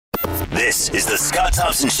This is the Scott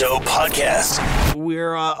Thompson Show podcast.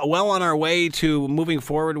 We're well on our way to moving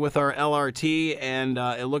forward with our LRT, and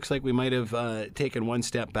it looks like we might have taken one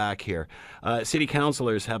step back here. City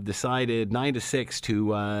councillors have decided 9-6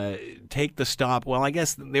 to take the stop. Well, I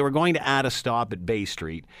guess they were going to add a stop at Bay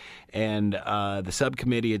Street, and the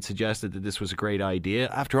subcommittee had suggested that this was a great idea.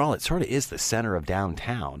 After all, it sort of is the center of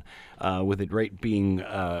downtown, with it being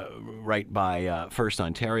right by First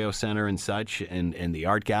Ontario Centre and such, and the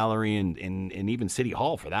art gallery and even City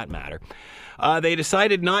Hall for that matter. They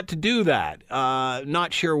decided not to do that.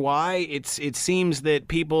 Not sure why. It seems that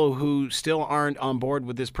people who still aren't on board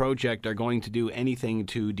with this project are going to do anything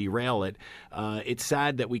to derail it. It's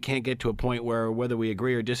sad that we can't get to a point where, whether we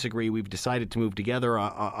agree or disagree, we've decided to move together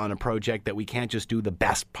on a project, that we can't just do the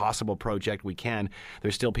best possible project we can.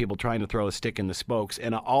 There's still people trying to throw a stick in the spokes,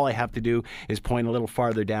 and all I have to do is point a little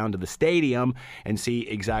farther down to the stadium and see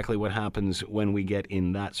exactly what happens when we get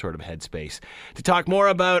in that sort of headspace. To talk more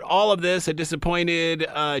about all of this, a disappointed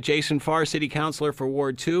Jason Farr, City Councillor for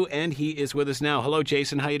Ward 2, and he is with us now. Hello,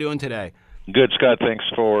 Jason. How you doing today? Good, Scott. Thanks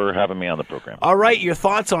for having me on the program. All right, your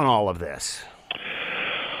thoughts on all of this?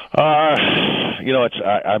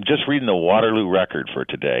 I'm just reading the Waterloo Record for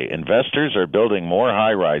today. Investors are building more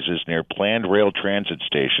high-rises near planned rail transit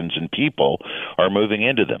stations, and people are moving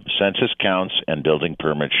into them. Census counts and building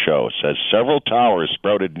permits show. It says several towers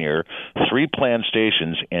sprouted near 3 planned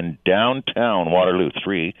stations in downtown Waterloo.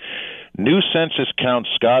 3 new census counts,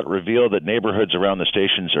 Scott, reveal that neighborhoods around the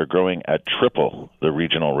stations are growing at triple the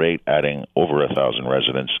regional rate, adding over 1,000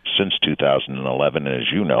 residents since 2011. And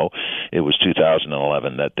as you know, it was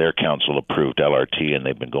 2011 that their council approved LRT, and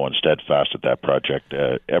they've been going steadfast at that project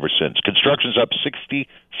ever since. Construction's up 66%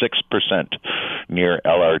 near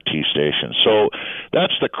LRT stations. So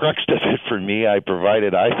that's the crux of it for me. I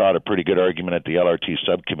provided, I thought, a pretty good argument at the LRT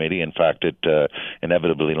subcommittee. In fact, it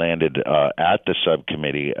inevitably landed at the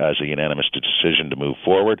subcommittee as a unanimous decision to move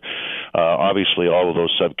forward. Obviously, all of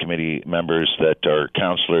those subcommittee members that are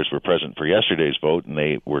councillors were present for yesterday's vote, and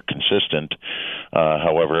they were consistent.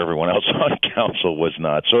 However, everyone else on council was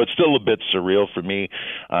not. So it's still a bit surreal for me.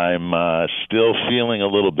 I'm still feeling a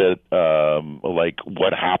little bit like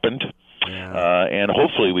what happened. Yeah. And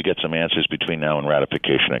hopefully we get some answers between now and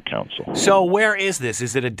ratification at council. So where is this?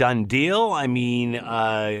 Is it a done deal? I mean,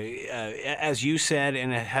 as you said,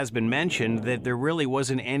 and it has been mentioned, that there really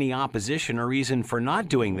wasn't any opposition or reason for not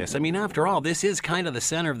doing this. I mean, after all, this is kind of the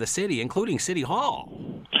center of the city, including City Hall.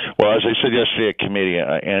 Well, as I said yesterday at committee,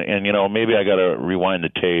 and maybe I got to rewind the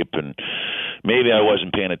tape, and maybe I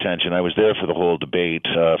wasn't paying attention. I was there for the whole debate,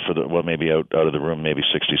 maybe out of the room, maybe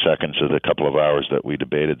 60 seconds of the couple of hours that we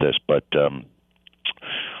debated this, but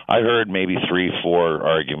I heard maybe 3-4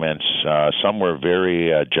 arguments. Some were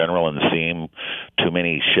very general in the theme. Too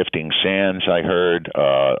many shifting sands, I heard.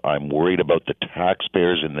 I'm worried about the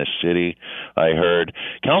taxpayers in this city, I heard.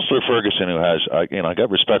 Councillor Ferguson, who has, I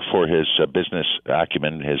got respect for his business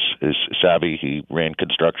acumen, his savvy. He ran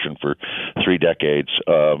construction for 3 decades.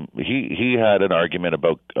 He had an argument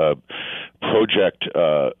about project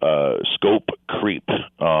scope creep.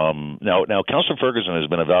 Now, Councillor Ferguson has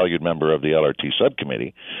been a valued member of the LRT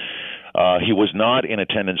subcommittee. He was not in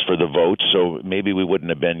attendance for the vote, so maybe we wouldn't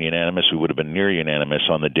have been unanimous. We would have been near unanimous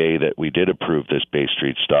on the day that we did approve this Bay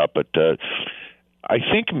Street stop. But I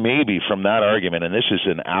think maybe from that argument, and this is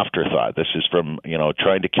an afterthought, this is from,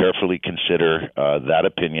 trying to carefully consider that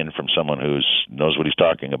opinion from someone who knows what he's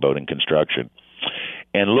talking about in construction,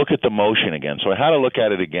 and look at the motion again. So I had to look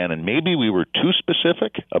at it again, and maybe we were too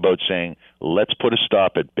specific about saying, let's put a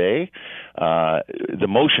stop at Bay. The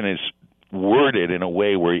motion is worded in a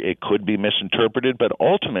way where it could be misinterpreted, but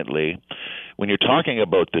ultimately, when you're talking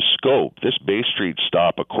about the scope, this Bay Street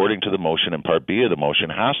stop, according to the motion and Part B of the motion,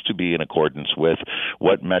 has to be in accordance with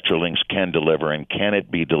what Metrolinx can deliver, and can it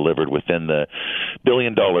be delivered within the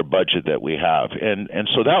billion-dollar budget that we have. And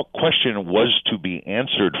so that question was to be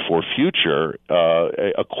answered for future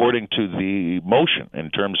according to the motion,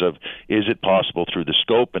 in terms of, is it possible through the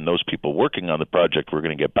scope, and those people working on the project were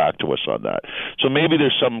going to get back to us on that. So maybe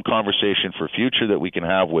there's some conversation for future that we can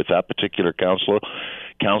have with that particular councillor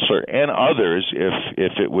and others,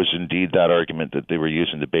 if it was indeed that argument that they were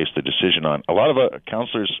using to base the decision on. A lot of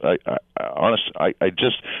councillors, I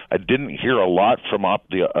didn't hear a lot from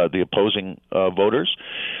the opposing voters,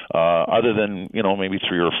 other than maybe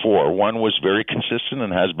 3 or 4. One was very consistent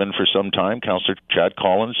and has been for some time. Councillor Chad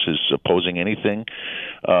Collins is opposing anything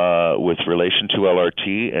with relation to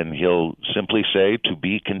LRT, and he'll simply say to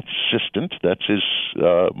be consistent. That's his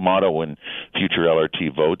motto in future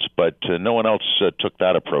LRT votes. But no one else took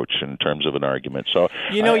that approach in terms of an argument. So,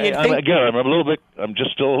 I'm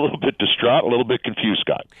just still a little bit distraught, a little bit confused,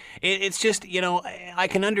 Scott. It's just, I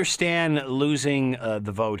can understand losing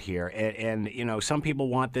the vote here. And, some people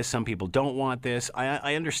want this, some people don't want this.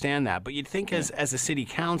 I understand that. But you'd think as a city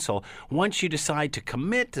council, once you decide to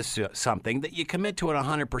commit to something, that you commit to it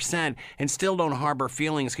 100% and still don't harbor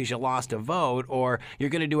feelings because you lost a vote, or you're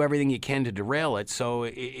going to do everything you can to derail it. So,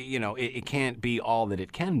 it can't be all that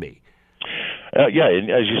it can be. And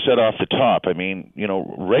as you said off the top, I mean,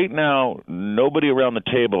 right now, nobody around the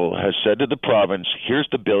table has said to the province, here's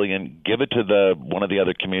the $1 billion, give it to one of the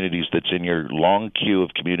other communities that's in your long queue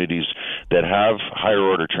of communities that have higher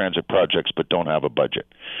order transit projects but don't have a budget.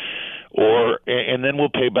 And then we'll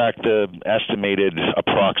pay back the estimated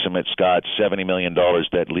approximate, Scott, $70 million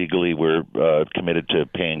that legally we're committed to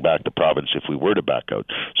paying back the province if we were to back out.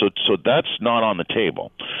 So that's not on the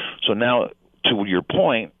table. So now, to your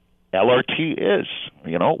point, LRT is.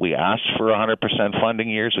 We asked for 100% funding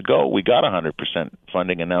years ago. We got 100%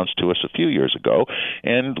 funding announced to us a few years ago,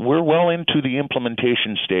 and we're well into the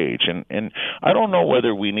implementation stage. And I don't know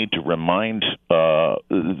whether we need to remind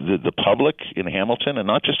the public in Hamilton, and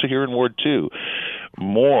not just here in Ward 2,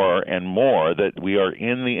 more and more that we are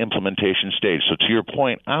in the implementation stage. So to your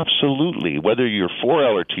point, absolutely, whether you're for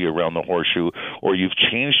LRT around the Horseshoe or you've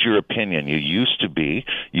changed your opinion,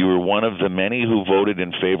 you were one of the many who voted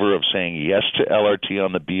in favor of saying yes to LRT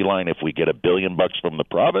on the B line if we get $1 billion from the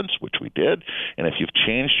province, which we did. And if you've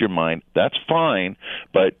changed your mind, that's fine,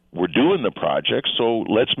 but we're doing the project, so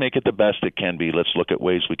let's make it the best it can be. Let's look at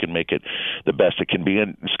ways we can make it the best it can be.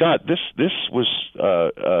 And Scott, this was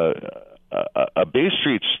a Bay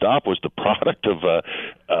Street stop was the product of a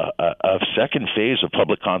second phase of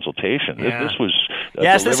public consultation. Yeah. This was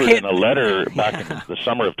delivered in a letter back in the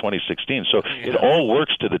summer of 2016. So it all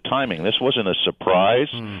works to the timing. This wasn't a surprise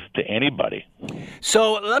to anybody.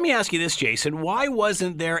 So let me ask you this, Jason. Why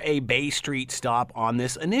wasn't there a Bay Street stop on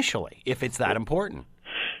this initially, if it's that important?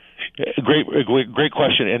 Great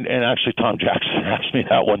question. And actually, Tom Jackson asked me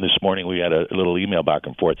that one this morning. We had a little email back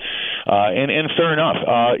and forth. And fair enough,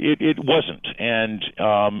 it wasn't. And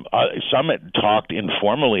some had talked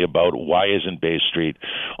informally about why isn't Bay Street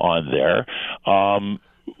on there.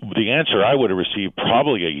 The answer I would have received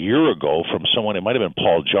probably a year ago from someone, it might have been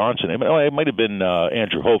Paul Johnson, it might have been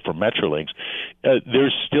Andrew Hope from Metrolinx.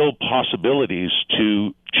 There's still possibilities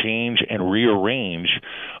to change and rearrange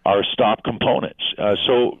our stop components.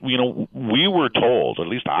 So, we were told, at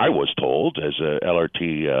least I was told as a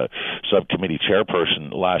LRT subcommittee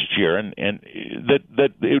chairperson last year, and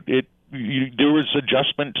that there was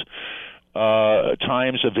adjustment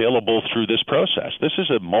times available through this process. This is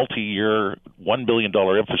a multi-year, $1 billion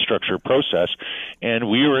infrastructure process, and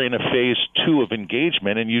we are in a phase 2 of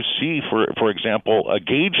engagement, and you see, for example, a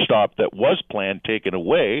gauge stop that was planned taken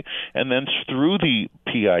away, and then through the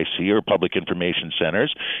PIC, or Public Information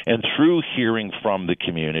Centers, and through hearing from the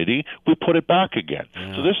community, we put it back again.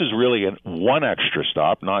 Yeah. So this is really one extra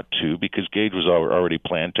stop, not two, because gauge was already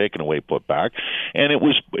planned, taken away, put back, and it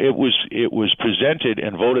was presented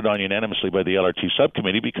and voted on unanimously by the LRT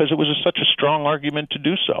subcommittee because it was such a strong argument to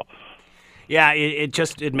do so. Yeah,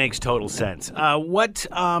 it makes total sense.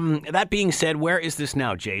 That being said, where is this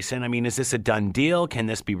now, Jason? I mean, is this a done deal? Can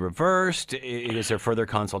this be reversed? Is there further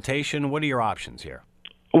consultation? What are your options here?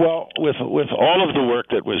 Well, with all of the work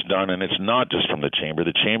that was done, and it's not just from the Chamber.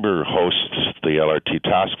 The Chamber hosts the LRT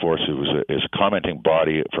task force, who is a commenting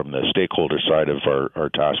body from the stakeholder side of our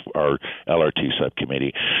LRT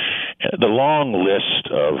subcommittee. The long list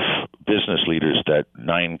of business leaders that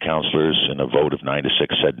 9 councillors in a vote of 9-6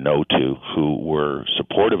 said no to, who were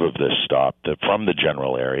supportive of this stop from the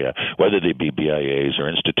general area, whether they be BIAs or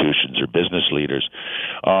institutions or business leaders,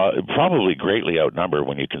 probably greatly outnumber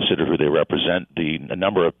when you consider who they represent, the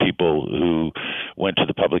number of people who went to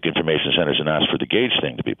the public information centers and asked for the gauge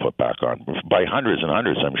thing to be put back on, by hundreds and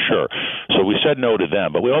hundreds, I'm sure. So we said no to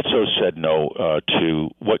them, but we also said no to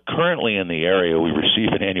what currently in the area we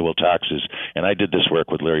receive in annual taxes, and I did this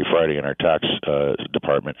work with Larry Friday in our tax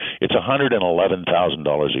department. It's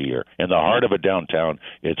 $111,000 a year. In the heart of a downtown,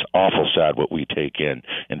 it's awful sad what we take in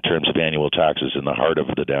terms of annual taxes in the heart of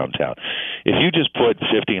the downtown. If you just put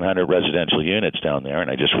 1,500 residential units down there,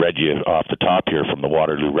 and I just read you off the top here from the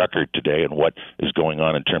Waterloo Record today and what is going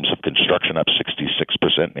on in terms of construction, up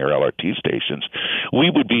 66% near LRT stations, we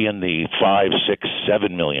would be in the $5, $6,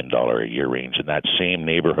 $7 million a year range in that same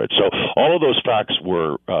neighborhood. So all of those facts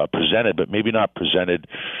were presented, but maybe not presented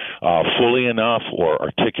fully enough or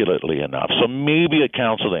articulately enough. So maybe at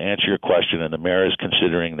council, to answer your question, and the mayor is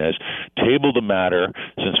considering this, table the matter,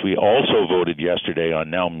 since we also voted yesterday on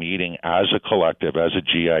now meeting as a collective, as a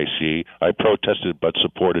GIC. I protested but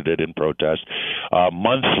supported it in protest,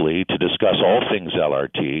 monthly to discuss all things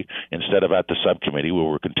LRT instead of at the subcommittee where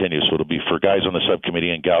we're continuous. So it'll be for guys on the subcommittee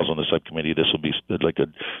and gals on the subcommittee. This will be like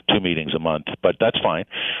 2 meetings a month, but that's fine.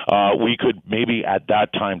 We could maybe at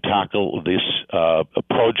that time tackle this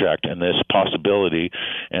project and this possibility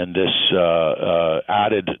and this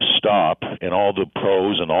added stop and all the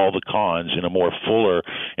pros and all the cons in a more fuller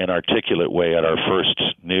and articulate way at our first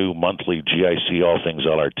new monthly GIC All Things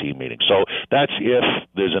LRT meeting. So that's if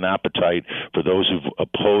there's an appetite for those who've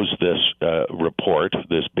opposed this report,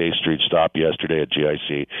 this Bay Street stop yesterday at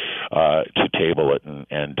GIC, to table it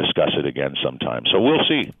and discuss it again sometime. So we'll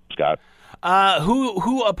see, Scott.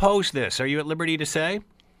 Who opposed this? Are you at liberty to say?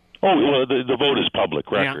 Oh, well, the vote is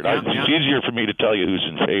public record. Yeah. It's easier for me to tell you who's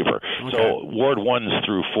in favor. Okay. So Ward 1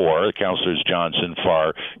 through 4, Councillors Johnson,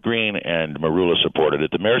 Farr, Green, and Marula supported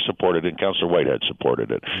it. The mayor supported it, and Councillor Whitehead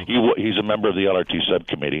supported it. He's a member of the LRT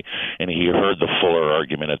subcommittee, and he heard the fuller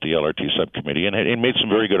argument at the LRT subcommittee and made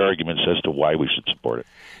some very good arguments as to why we should support it.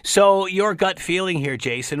 So your gut feeling here,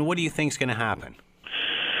 Jason, what do you think is going to happen?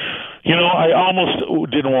 You know, I almost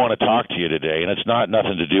didn't want to talk to you today, and it's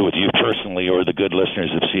nothing to do with you personally or the good listeners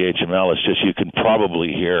of CHML. It's just you can probably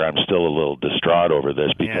hear I'm still a little distraught over this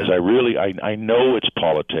because I know it's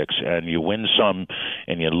politics, and you win some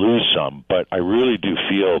and you lose some, but I really do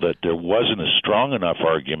feel that there wasn't a strong enough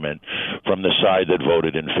argument from the side that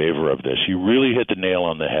voted in favor of this. You really hit the nail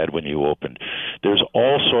on the head when you opened. There's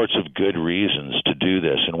all sorts of good reasons to do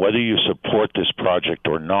this, and whether you support this project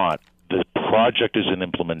or not, the project is in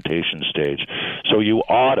implementation stage. So you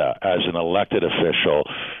oughta, as an elected official,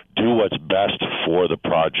 do what's best for the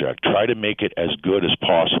project. Try to make it as good as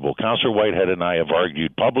possible. Councillor Whitehead and I have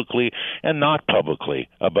argued publicly and not publicly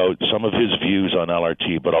about some of his views on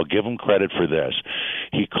LRT, but I'll give him credit for this.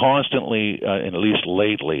 He constantly, and at least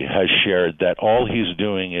lately, has shared that all he's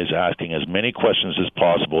doing is asking as many questions as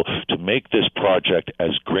possible to make this project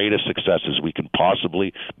as great a success as we can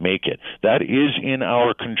possibly make it. That is in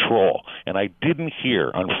our control. And I didn't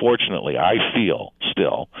hear, unfortunately, I feel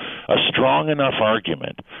still, a strong enough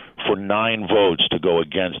argument for 9 votes to go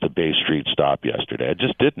against the Bay Street stop yesterday. I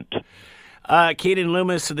just didn't. Keaton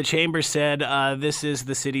Loomis of the Chamber said this is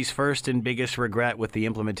the city's first and biggest regret with the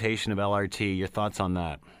implementation of LRT. Your thoughts on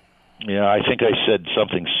that? Yeah, I think I said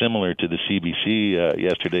something similar to the CBC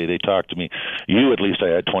yesterday. They talked to me. At least I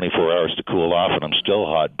had 24 hours to cool off, and I'm still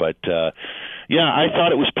hot. But, I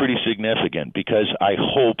thought it was pretty significant because I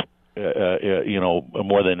hope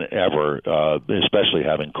more than ever, especially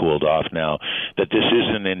having cooled off now, that this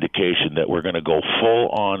is an indication that we're going to go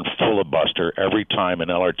full-on filibuster every time an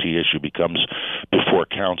LRT issue becomes before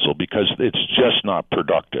council because it's just not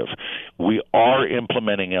productive. We are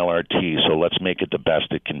implementing LRT, so let's make it the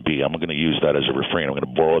best it can be. I'm going to use that as a refrain. I'm going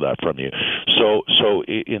to borrow that from you.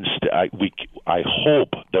 I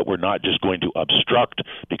hope that we're not just going to obstruct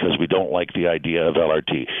because we don't like the idea of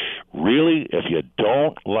LRT. Really, if you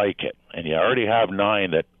don't like it, and you already have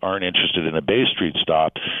 9 that aren't interested in a Bay Street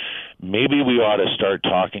stop, maybe we ought to start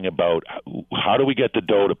talking about how do we get the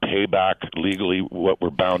dough to pay back legally what we're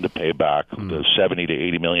bound to pay back, the $70 to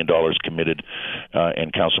 $80 million committed,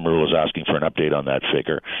 and Councilor Marula is asking for an update on that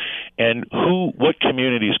figure. And what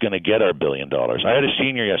community is going to get our $1 billion? I had a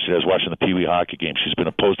senior yesterday, I was watching the Pee Wee hockey game. She's been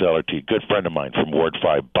opposed to LRT, good friend of mine from Ward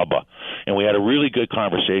 5, Bubba. And we had a really good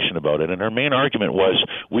conversation about it. And her main argument was,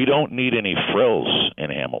 we don't need any frills in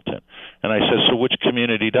Hamilton. And I said, so which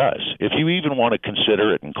community does? If you even want to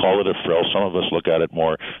consider it and call it a frill, some of us look at it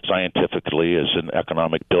more scientifically as an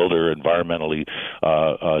economic builder, environmentally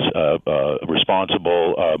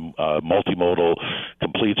responsible, multimodal,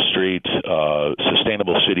 complete street,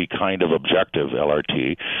 sustainable city kind of objective,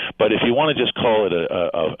 LRT. But if you want to just call it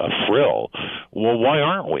a frill, well, why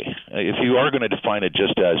aren't we? If you are going to define it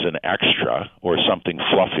just as an extra or something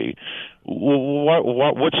fluffy,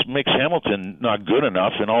 what makes Hamilton not good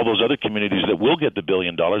enough in all those other communities that will get the $1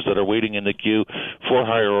 billion that are waiting in the queue for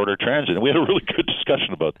higher order transit? And we had a really good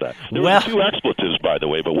discussion about that. There were 2 expletives, by the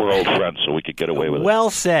way, but we're old friends, so we could get away with it.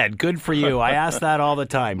 Well said. Good for you. I ask that all the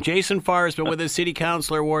time. Jason Farr has been with us, City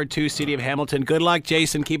Councilor, Ward 2, City of Hamilton. Good luck,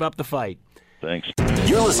 Jason. Keep up the fight. Thanks.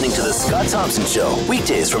 You're listening to The Scott Thompson Show,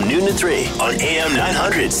 weekdays from noon to 3 on AM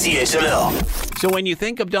 900 CHML. So when you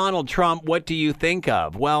think of Donald Trump, what do you think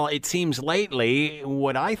of? Well, it seems lately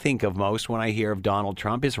what I think of most when I hear of Donald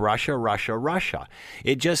Trump is Russia, Russia, Russia.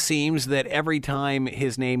 It just seems that every time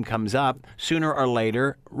his name comes up, sooner or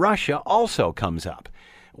later, Russia also comes up,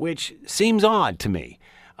 which seems odd to me.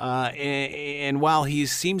 And while he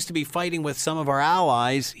seems to be fighting with some of our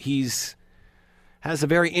allies, has a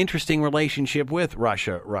very interesting relationship with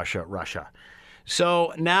Russia.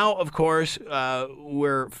 So now, of course,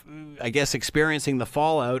 we're, I guess, experiencing the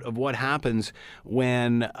fallout of what happens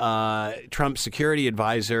when Trump's security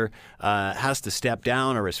advisor has to step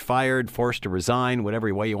down or is fired, forced to resign,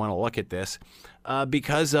 whatever way you want to look at this,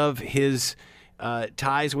 because of his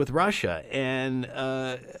ties with Russia and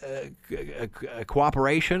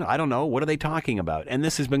cooperation. I don't know. What are they talking about? And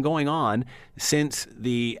this has been going on since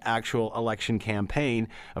the actual election campaign.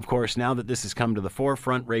 Of course, now that this has come to the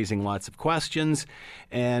forefront, raising lots of questions,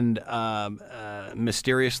 and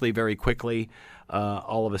mysteriously, very quickly,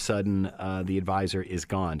 all of a sudden, the advisor is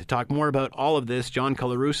gone. To talk more about all of this, John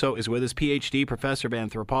Colarusso is with us, Ph.D., professor of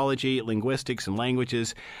anthropology, linguistics, and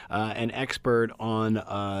languages, an expert on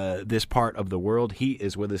this part of the world. He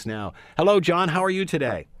is with us now. Hello, John. How are you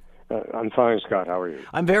today? I'm fine, Scott. How are you?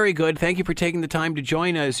 I'm very good. Thank you for taking the time to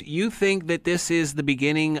join us. You think that this is the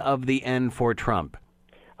beginning of the end for Trump?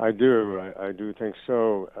 I do. I do think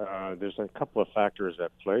so. There's a couple of factors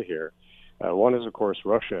at play here. One is, of course,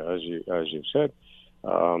 Russia, as you've said,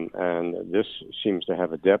 and this seems to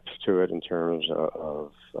have a depth to it in terms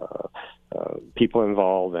of people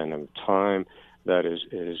involved and of time that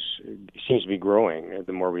seems to be growing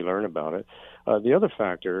the more we learn about it. The other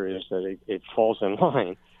factor is that it falls in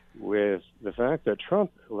line with the fact that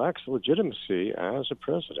Trump lacks legitimacy as a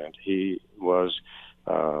president. He was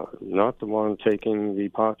not the one taking the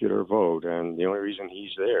popular vote, and the only reason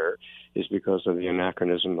he's there is because of the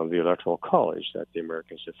anachronism of the Electoral College that the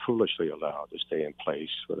Americans have foolishly allowed to stay in place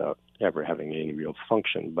without ever having any real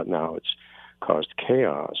function, but now it's caused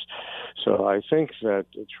chaos. So I think that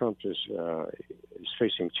Trump is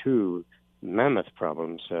facing two mammoth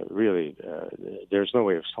problems that really there's no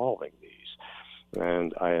way of solving these.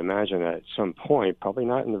 And I imagine at some point, probably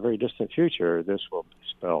not in the very distant future, this will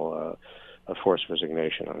spell a forced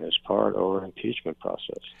resignation on his part or impeachment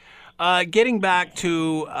process. Getting back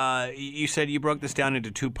to, you said you broke this down into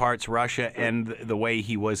two parts, Russia and the way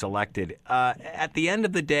he was elected. At the end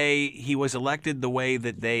of the day, he was elected the way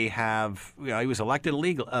that they have, he was elected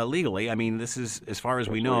legally. I mean, this is, as far as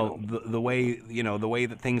we know, the way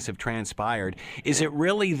that things have transpired. Is it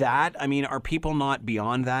really that? I mean, are people not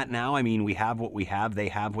beyond that now? I mean, we have what we have, they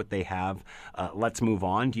have what they have. Let's move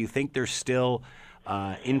on. Do you think there's still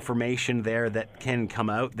information there that can come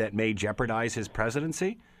out that may jeopardize his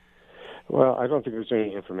presidency? Well, I don't think there's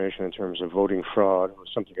any information in terms of voting fraud. It was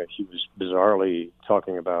something that he was bizarrely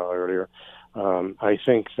talking about earlier. I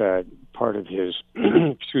think that part of his,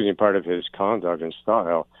 part of his conduct and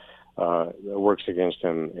style works against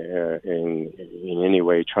him in any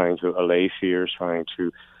way, trying to allay fears, trying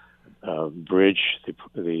to bridge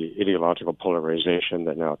the ideological polarization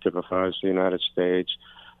that now typifies the United States.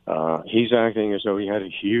 He's acting as though he had a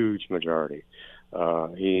huge majority.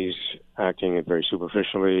 He's acting very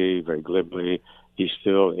superficially, very glibly. He's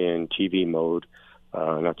still in TV mode,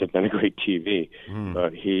 not to denigrate TV,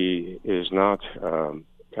 but he is not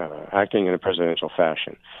acting in a presidential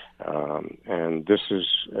fashion. And this is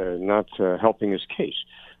not helping his case.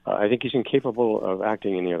 I think he's incapable of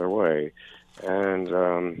acting any other way.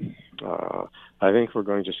 And I think we're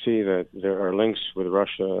going to see that there are links with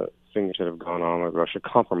Russia, things that have gone on with Russia,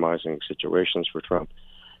 compromising situations for Trump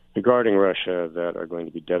regarding Russia that are going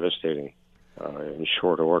to be devastating in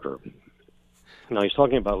short order. Now, he's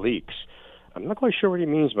talking about leaks. I'm not quite sure what he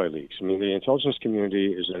means by leaks. I mean, the intelligence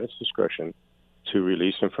community is at its discretion to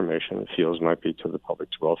release information it feels might be to the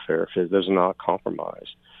public's welfare if it does not compromise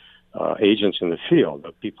agents in the field,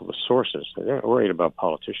 the people, the sources. They're not worried about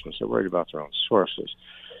politicians. They're worried about their own sources.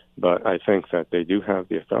 But I think that they do have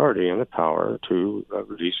the authority and the power to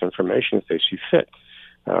release information if they see fit.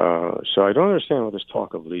 So I don't understand what this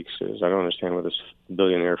talk of leaks is. I don't understand what this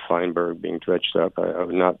billionaire Feinberg being dredged up. I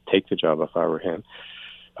would not take the job if I were him.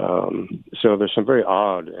 So there's some very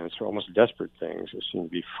odd and sort of almost desperate things that seem to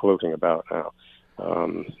be floating about now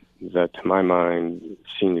that, to my mind,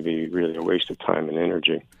 seem to be really a waste of time and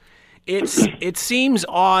energy. It seems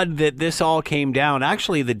odd that this all came down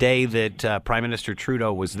actually the day that Prime Minister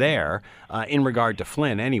Trudeau was there, in regard to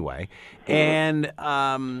Flynn anyway, and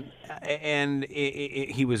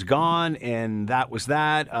he was gone, and that was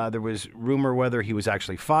that. There was rumor whether he was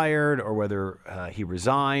actually fired or whether he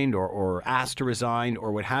resigned or asked to resign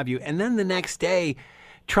or what have you. And then the next day,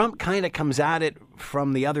 Trump kind of comes at it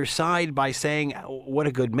from the other side by saying what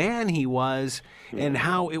a good man he was and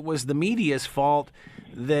how it was the media's fault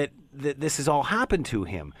that this has all happened to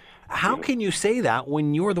him. How can you say that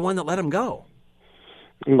when you're the one that let him go?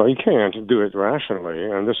 Well, you can't do it rationally,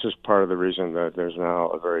 and this is part of the reason that there's now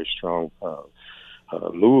a very strong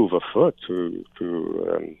move afoot to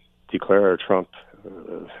declare Trump,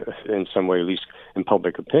 in some way, at least in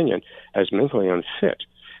public opinion, as mentally unfit.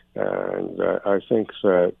 And I think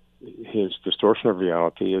that his distortion of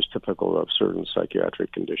reality is typical of certain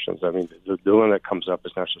psychiatric conditions. I mean, the one that comes up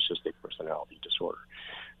is narcissistic personality disorder.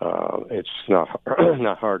 It's not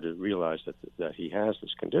hard to realize that he has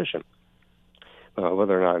this condition.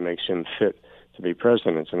 Whether or not it makes him fit to be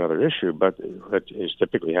president is another issue. But what is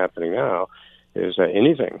typically happening now is that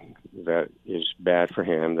anything that is bad for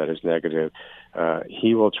him, that is negative,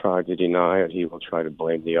 he will try to deny it. He will try to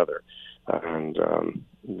blame the other. And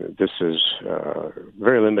this is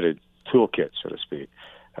very limited toolkit, so to speak.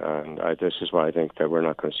 And this is why I think that we're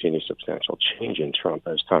not going to see any substantial change in Trump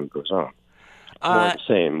as time goes on. More of the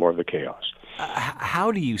same, more of the chaos.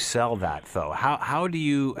 How do you sell that, though? How do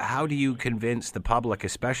you convince the public,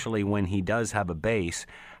 especially when he does have a base?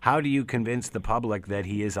 How do you convince the public that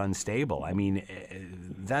he is unstable? I mean,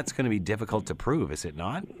 that's going to be difficult to prove, is it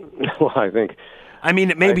not? Well, I mean,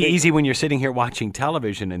 it may be easy when you're sitting here watching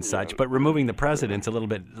television and such, but removing the president's a little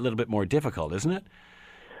bit more difficult, isn't it?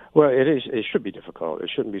 Well, it is. It should be difficult. It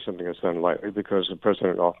shouldn't be something that's done lightly because the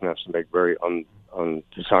president often has to make very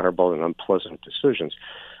undesirable and unpleasant decisions.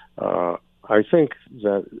 I think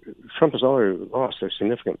that Trump has already lost a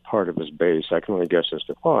significant part of his base. I can only guess as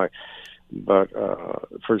to why. But,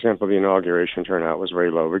 for example, the inauguration turnout was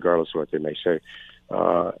very low, regardless of what they may say.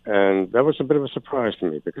 And that was a bit of a surprise to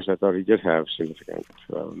me because I thought he did have significant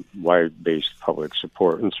wide-based public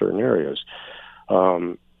support in certain areas.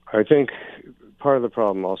 I think part of the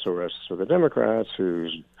problem also rests with the Democrats,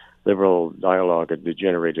 whose liberal dialogue had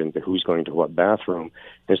degenerated into who's going to what bathroom,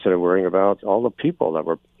 instead of worrying about all the people that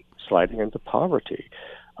were sliding into poverty,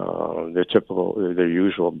 their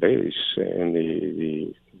usual base in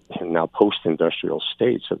the now post-industrial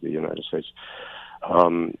states of the United States.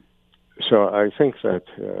 So I think that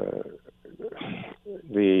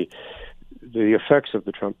the effects of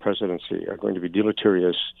the Trump presidency are going to be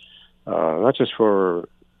deleterious, not just for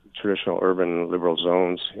traditional urban liberal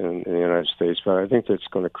zones in the United States, but I think that's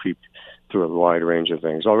going to creep through a wide range of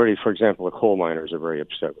things. Already, for example, the coal miners are very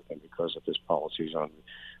upset with him because of his policies on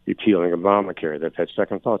repealing Obamacare. They've had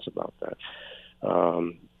second thoughts about that.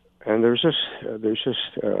 And there's just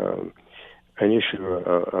an issue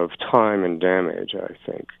of time and damage, I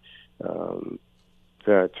think,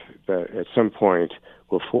 that at some point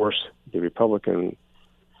will force the Republican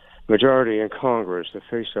majority in Congress to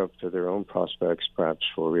face up to their own prospects, perhaps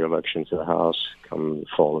for re-election to the House come the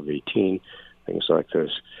fall of 18, things like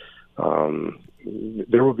this.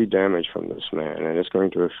 There will be damage from this man, and it's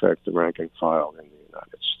going to affect the rank and file in the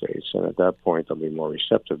United States. And at that point, they'll be more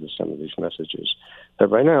receptive to some of these messages that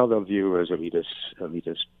right now they'll view as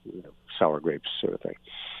elitist sour grapes sort of thing.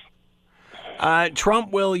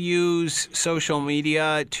 Trump will use social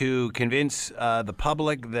media to convince the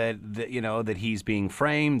public that he's being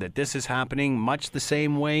framed, that this is happening much the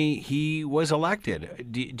same way he was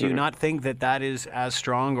elected. Do you not think that is as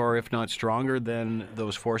strong, or if not stronger, than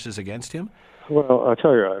those forces against him? Well, I'll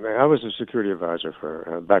tell you, I was a security advisor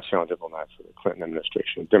for background diplomat for the Clinton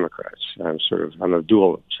administration, Democrats. I'm a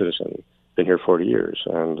dual citizen, been here 40 years,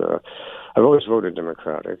 and I've always voted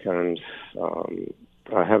Democratic, and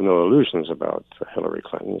I have no illusions about Hillary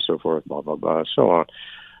Clinton and so forth, blah, blah, blah, so on.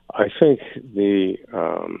 I think the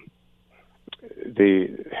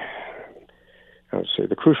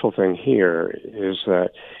crucial thing here is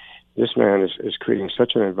that this man is creating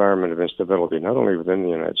such an environment of instability, not only within the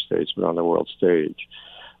United States, but on the world stage,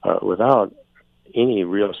 without any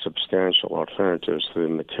real substantial alternatives to the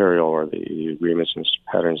material or the agreements and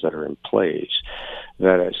patterns that are in place,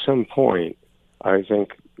 that at some point, I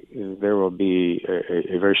think there will be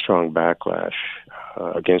a very strong backlash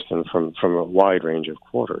against him from a wide range of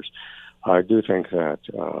quarters. I do think that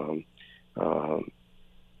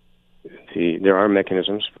there are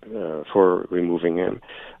mechanisms for removing him,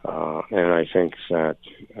 and I think that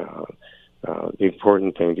the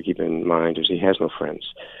important thing to keep in mind is he has no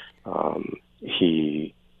friends.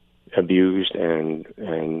 He abused and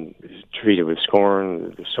treated with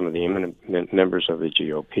scorn. Some of the eminent members of the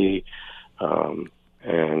GOP,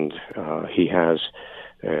 and he has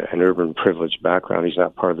an urban privileged background. He's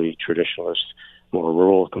not part of the traditionalist, more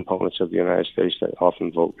rural components of the United States that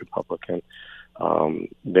often vote Republican.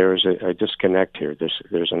 There's a disconnect here.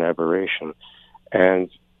 There's an aberration. And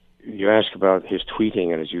you ask about his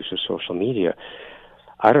tweeting and his use of social media.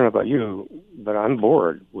 I don't know about you, but I'm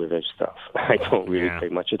bored with this stuff. I don't really pay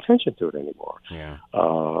much attention to it anymore. Yeah.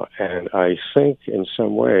 And I think in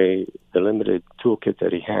some way the limited toolkit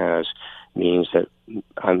that he has means that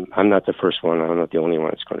I'm not the first one. I'm not the only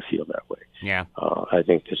one that's going to feel that way. Yeah. I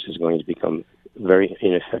think this is going to become very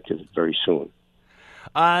ineffective very soon.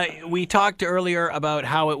 We talked earlier about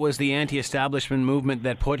how it was the anti-establishment movement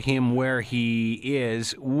that put him where he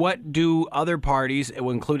is. What do other parties,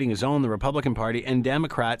 including his own, the Republican Party, and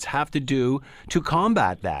Democrats have to do to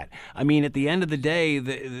combat that? I mean, at the end of the day,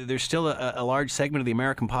 there's still a large segment of the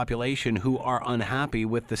American population who are unhappy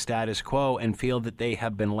with the status quo and feel that they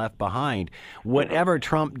have been left behind. Whatever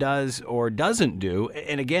Trump does or doesn't do,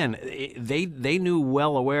 and again, they knew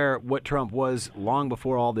well aware what Trump was long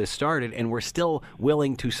before all this started, and were still willing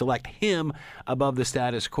to select him above the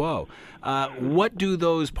status quo. What do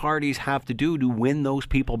those parties have to do to win those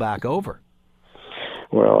people back over?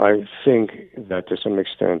 Well, I think that to some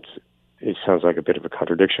extent it sounds like a bit of a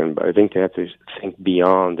contradiction, but I think they have to think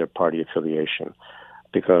beyond their party affiliation,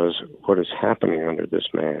 because what is happening under this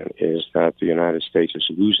man is that the United States is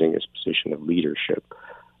losing its position of leadership.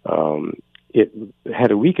 It had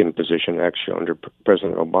a weakened position actually under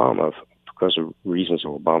President Obama because of reasons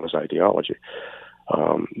of Obama's ideology.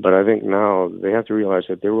 But I think now they have to realize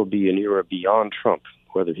that there will be an era beyond Trump,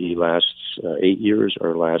 whether he lasts 8 years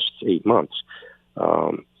or lasts 8 months,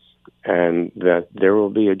 and that there will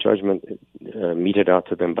be a judgment meted out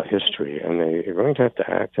to them by history, and they are going to have to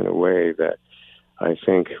act in a way that I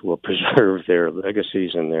think will preserve their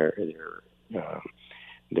legacies and their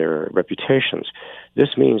reputations.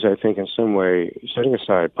 This means, I think, in some way, setting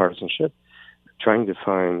aside partisanship, trying to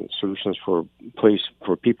find solutions for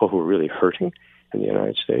people who are really hurting in the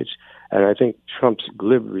United States. And I think Trump's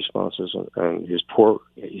glib responses and his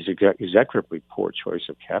execrably poor choice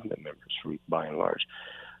of cabinet members, by and large,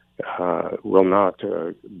 will not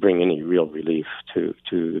bring any real relief to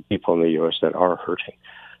the people in the U.S. that are hurting.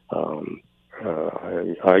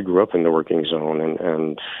 I grew up in the working zone,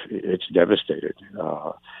 and it's devastated.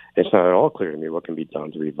 It's not at all clear to me what can be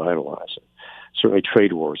done to revitalize it. Certainly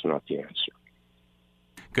trade war is not the answer.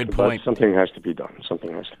 Good point. But something has to be done.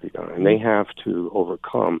 And they have to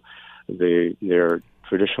overcome their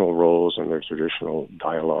traditional roles and their traditional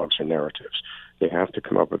dialogues and narratives. They have to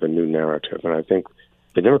come up with a new narrative. And I think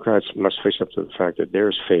the Democrats must face up to the fact that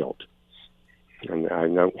theirs failed. And I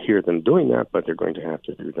don't hear them doing that, but they're going to have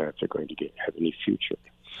to do that if they're going to have any future.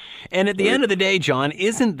 And at the end of the day, John,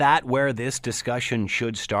 isn't that where this discussion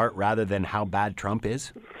should start rather than how bad Trump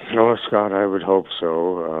is? No, Scott, I would hope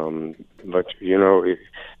so. But,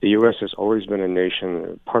 the U.S. has always been a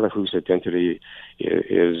nation, part of whose identity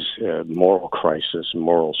is moral crisis,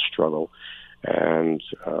 moral struggle. And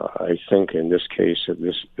I think in this case, it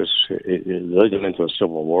led them into a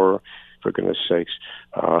civil war, for goodness sakes.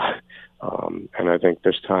 And I think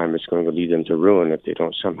this time it's going to lead them to ruin if they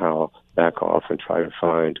don't somehow back off and try to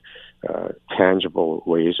find tangible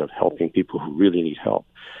ways of helping people who really need help.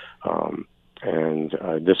 And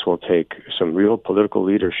this will take some real political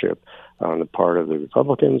leadership on the part of the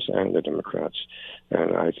Republicans and the Democrats.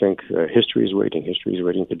 And I think history is waiting. History is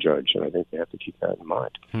waiting to judge, and I think they have to keep that in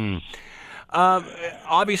mind.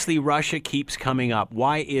 Obviously, Russia keeps coming up.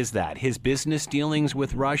 Why is that? His business dealings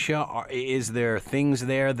with Russia, is there things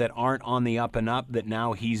there that aren't on the up and up that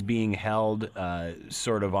now he's being held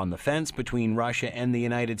sort of on the fence between Russia and the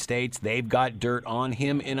United States? They've got dirt on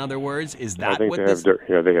him, in other words? Is that what this... have dirt.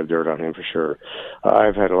 Yeah, they have dirt on him for sure.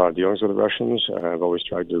 I've had a lot of dealings with the Russians. I've always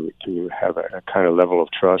tried to have a kind of level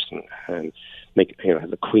of trust and make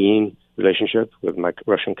have a clean relationship with my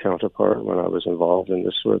Russian counterpart when I was involved in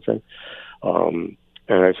this sort of thing. And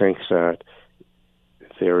I think that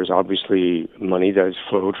there is obviously money that has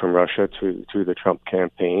flowed from Russia to the Trump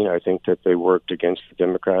campaign. I think that they worked against the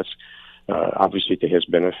Democrats, obviously to his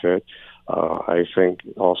benefit. I think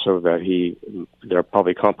also that they're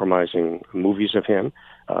probably compromising movies of him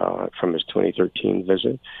from his 2013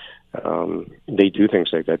 visit. They do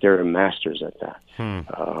things like that. They're masters at that.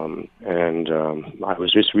 I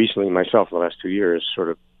was just recently myself, the last 2 years, sort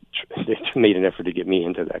of they made an effort to get me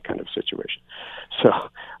into that kind of situation. So,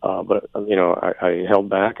 but I held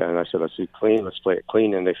back and I said, let's be clean, let's play it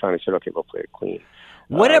clean. And they finally said, okay, we'll play it clean.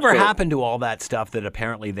 Whatever happened to all that stuff that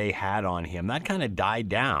apparently they had on him? That kind of died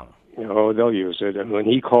down. they'll use it. And when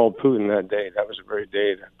he called Putin that day, that was the very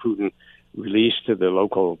day that Putin released to the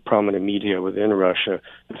local prominent media within Russia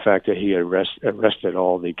the fact that he arrested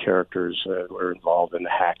all the characters that were involved in the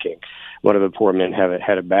hacking. One of the poor men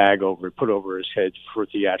had a bag put over his head for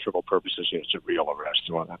theatrical purposes. It's a real arrest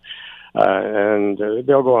and whatnot. And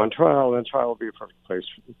they'll go on trial, and trial will be a perfect place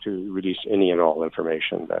to release any and all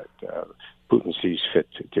information that Putin sees fit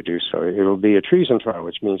to do so. It will be a treason trial,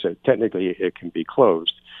 which means that technically it can be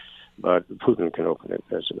closed, but Putin can open it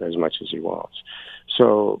as much as he wants.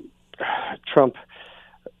 So Trump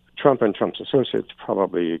and Trump's associates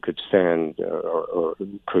probably could stand or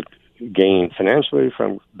could gain financially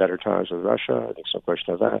from better ties with Russia. I think no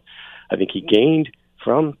question of that. I think he gained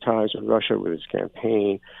from ties with Russia with his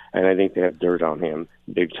campaign, and I think they have dirt on him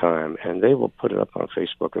big time, and they will put it up on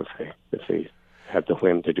Facebook if they have the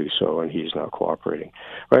whim to do so, and he's not cooperating.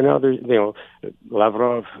 Right now,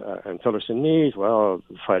 Lavrov and Tillerson,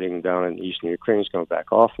 fighting down in eastern Ukraine is going to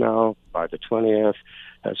back off now by the 20th,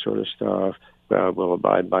 that sort of stuff. We'll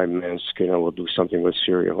abide by Minsk, we'll do something with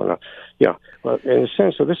Syria. Well, in a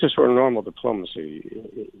sense, so this is sort of normal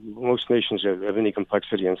diplomacy. Most nations of any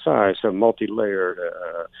complexity and size have multi-layered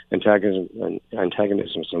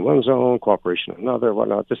antagonisms in one zone, cooperation in another,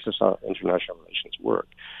 whatnot. This is how international relations work.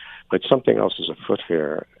 But something else is afoot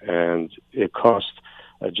here, and it cost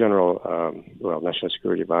a National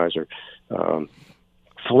Security Advisor,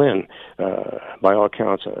 Flynn, by all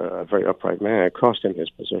accounts, a very upright man. It cost him his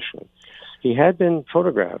position. He had been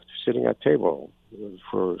photographed sitting at table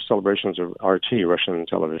for celebrations of RT, Russian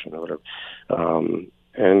television, or whatever. And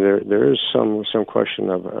there is some question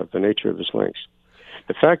of the nature of his links.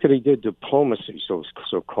 The fact that he did diplomacy,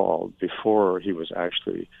 so-called, before he was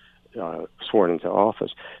actually sworn into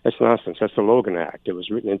office, that's nonsense. That's the Logan Act. It was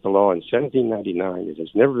written into law in 1799. It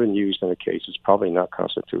has never been used in a case. It's probably not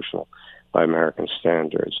constitutional by American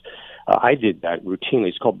standards. I did that routinely.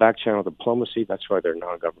 It's called back-channel diplomacy. That's why there are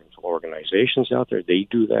non-governmental organizations out there. They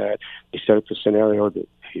do that. They set up the scenario.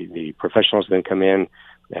 The professionals then come in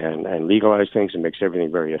and legalize things and makes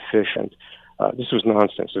everything very efficient. This was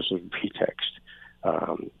nonsense. This was pretext.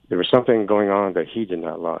 There was something going on that he did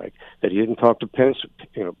not like, that he didn't talk to Pence.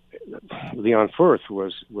 Leon Firth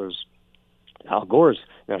was Al Gore's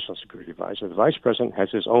national security advisor. The vice president has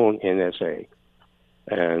his own NSA.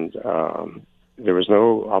 And there was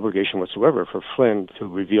no obligation whatsoever for Flynn to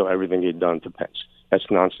reveal everything he'd done to Pence. That's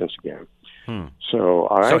nonsense again.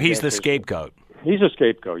 So he's the scapegoat. He's a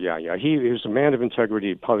scapegoat, yeah. He was a man of integrity.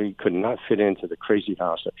 He probably could not fit into the crazy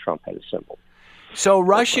house that Trump had assembled. So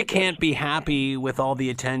Russia can't be happy with all the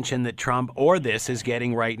attention that Trump or this is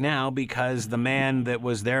getting right now, because the man that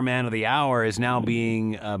was their man of the hour is now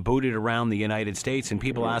being booted around the United States and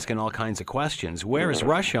people asking all kinds of questions. Where is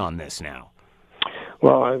Russia on this now?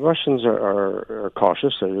 Well, Russians are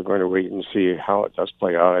cautious. They're going to wait and see how it does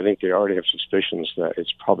play out. I think they already have suspicions that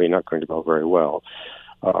it's probably not going to go very well.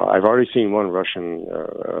 I've already seen one Russian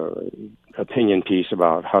opinion piece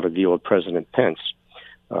about how to deal with President Pence.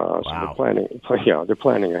 Wow. So they're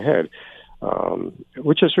planning ahead,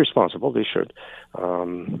 which is responsible. They should.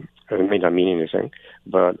 It may not mean anything,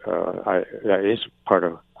 but that is part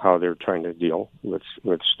of how they're trying to deal with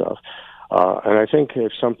stuff. And I think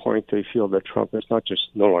at some point they feel that Trump is not just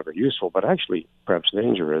no longer useful, but actually perhaps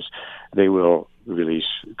dangerous. They will release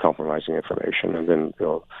compromising information, and then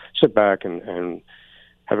they'll sit back and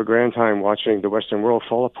have a grand time watching the Western world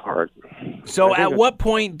fall apart. So at what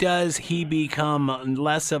point does he become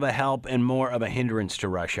less of a help and more of a hindrance to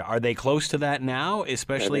Russia? Are they close to that now,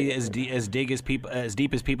 especially as deep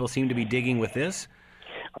as people seem to be digging with this?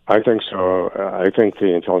 I think so. I think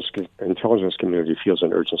the intelligence community feels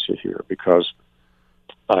an urgency here, because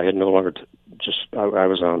I had no longer I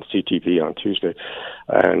was on CTV on Tuesday,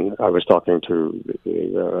 and I was talking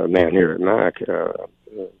to a man here at MAC,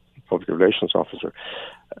 public relations officer,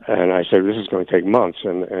 and I said, this is going to take months.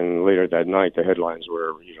 And later that night, the headlines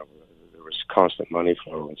were, there was constant money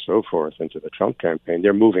flow and so forth into the Trump campaign.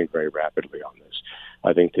 They're moving very rapidly on this.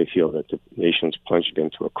 I think they feel that the nation's plunged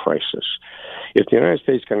into a crisis. If the United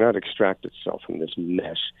States cannot extract itself from this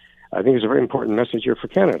mess, I think there's a very important message here for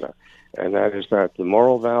Canada, and that is that the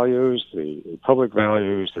moral values, the public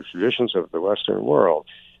values, the traditions of the Western world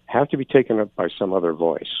have to be taken up by some other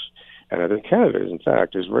voice. And I think Canada, in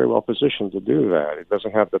fact, is very well positioned to do that. It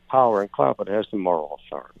doesn't have the power and clout, but it has the moral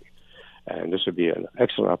authority. And this would be an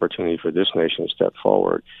excellent opportunity for this nation to step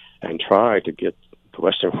forward and try to get the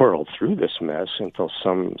Western world through this mess until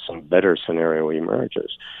some better scenario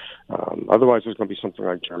emerges. Otherwise, there's going to be something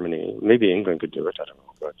like Germany. Maybe England could do it. I don't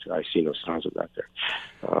know, but I see no signs of that there.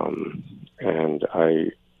 And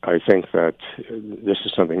I think that this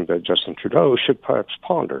is something that Justin Trudeau should perhaps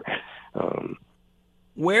ponder.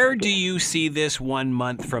 Where do you see this 1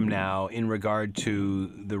 month from now in regard to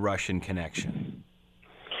the Russian connection?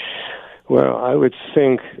 Well, I would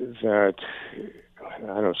think that, I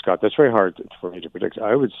don't know, Scott, that's very hard for me to predict.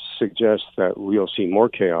 I would suggest that we'll see more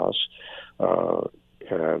chaos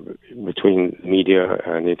between media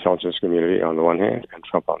and the intelligence community on the one hand, and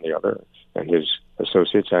Trump on the other, and his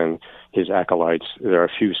associates and his acolytes. There are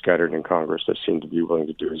a few scattered in Congress that seem to be willing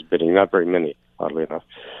to do his bidding, not very many, oddly enough.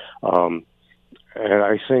 And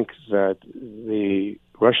I think that the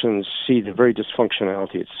Russians see the very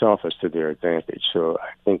dysfunctionality itself as to their advantage. So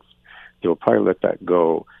I think they'll probably let that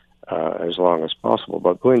go as long as possible.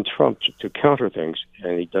 But when Trump, to counter things,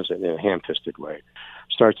 and he does it in a ham-fisted way,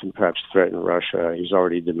 starts to perhaps threaten Russia, he's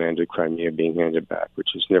already demanded Crimea being handed back, which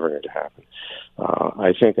is never going to happen.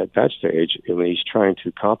 I think at that stage, when he's trying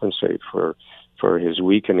to compensate for his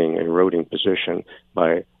weakening, eroding position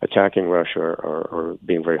by attacking Russia or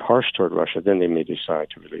being very harsh toward Russia, then they may decide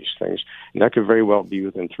to release things. And that could very well be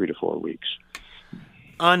within 3 to 4 weeks.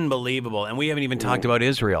 Unbelievable. And we haven't even talked about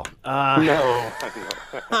Israel. No.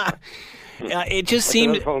 It just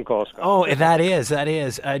seemed. Phone call, Scott. Oh, that is.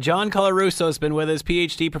 John Colarusso has been with us,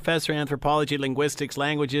 PhD professor, anthropology, linguistics,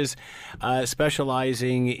 languages,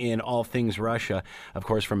 specializing in all things Russia, of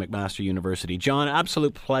course, from McMaster University. John,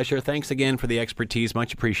 absolute pleasure. Thanks again for the expertise.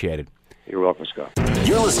 Much appreciated. You're welcome, Scott.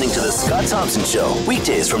 You're listening to The Scott Thompson Show,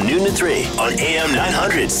 weekdays from noon to 3 on AM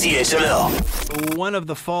 900 CHML. One of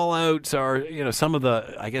the fallouts are, some of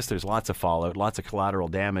the, I guess there's lots of fallout, lots of collateral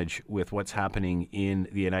damage with what's happening in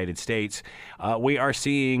the United States. We are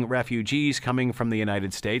seeing refugees coming from the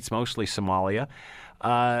United States, mostly Somalia,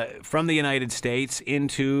 from the United States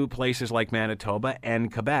into places like Manitoba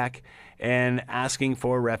and Quebec, and asking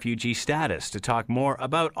for refugee status. To talk more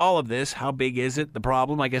about all of this, how big is it, the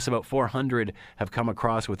problem? I guess about 400 have come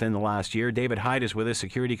across within the last year. David Hyde is with us,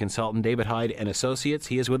 security consultant, David Hyde and Associates.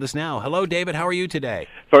 He is with us now. Hello, David. How are you today?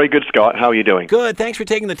 Very good, Scott. How are you doing? Good. Thanks for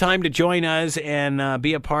taking the time to join us and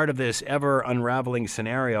be a part of this ever-unraveling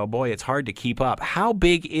scenario. Boy, it's hard to keep up. How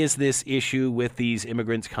big is this issue with these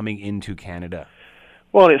immigrants coming into Canada?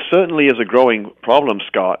 Well, it certainly is a growing problem,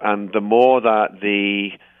 Scott, and the more that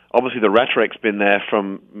obviously the rhetoric's been there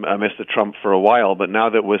from Mr. Trump for a while, but now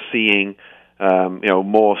that we're seeing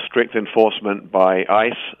more strict enforcement by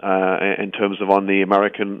ICE in terms of on the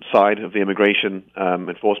American side of the immigration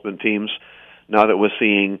enforcement teams, now that we're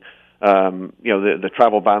seeing the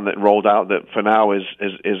travel ban that rolled out that for now is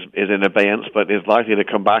in abeyance, but is likely to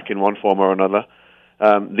come back in one form or another.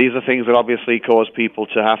 These are things that obviously cause people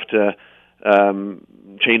to have to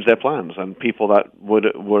change their plans, and people that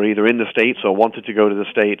were either in the States or wanted to go to the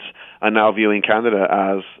States are now viewing Canada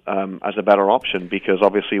as a better option, because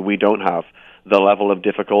obviously we don't have the level of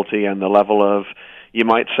difficulty and the level of, you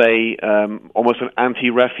might say, almost an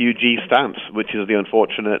anti-refugee stance, which is the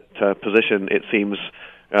unfortunate position it seems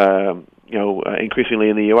increasingly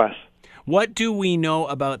in the U.S. What do we know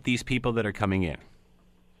about these people that are coming in?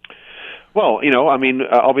 Well,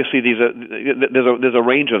 obviously there's a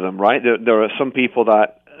range of them, right? There are some people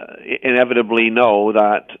that inevitably know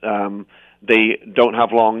that they don't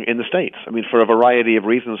have long in the States. I mean, for a variety of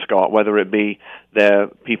reasons, Scott, whether it be they're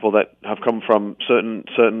people that have come from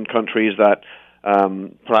certain countries that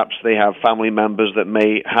perhaps they have family members that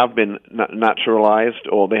may have been naturalized,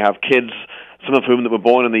 or they have kids, some of whom that were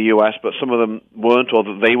born in the U.S., but some of them weren't, or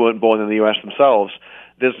that they weren't born in the U.S. themselves.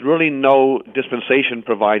 There's really no dispensation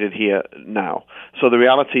provided here now. So the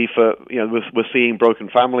reality we're seeing broken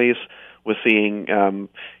families. We're seeing,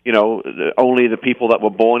 only the people that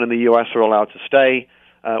were born in the U.S. are allowed to stay.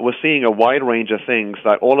 We're seeing a wide range of things,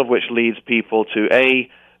 that all of which leads people to A,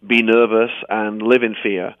 be nervous and live in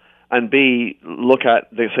fear, and B, look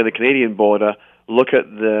at, the Canadian border, look at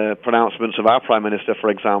the pronouncements of our Prime Minister,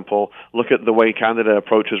 for example, look at the way Canada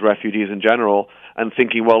approaches refugees in general, and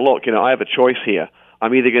thinking, well, look, I have a choice here.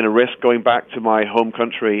 I'm either going to risk going back to my home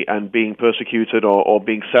country and being persecuted or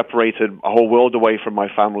being separated a whole world away from my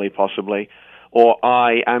family, possibly, or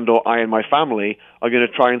I and my family are going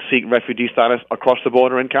to try and seek refugee status across the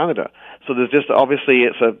border in Canada. So there's just, obviously,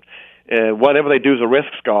 it's whatever they do is a risk,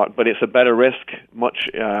 Scott, but it's a better risk, much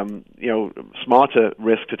smarter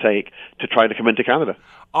risk to take to try to come into Canada.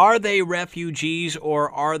 Are they refugees, or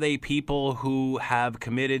are they people who have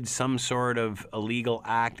committed some sort of illegal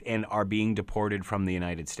act and are being deported from the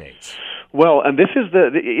United States? Well, and this is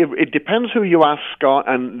it depends who you ask, Scott,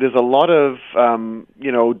 and there's a lot of,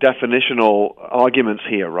 definitional arguments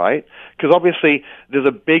here, right? Because obviously there's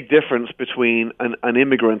a big difference between an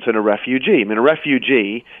immigrant and a refugee. I mean, a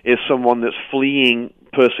refugee is someone that's fleeing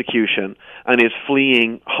persecution and is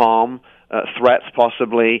fleeing harm, threats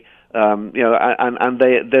possibly,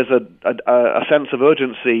 there's a sense of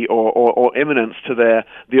urgency or imminence to the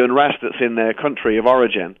unrest that's in their country of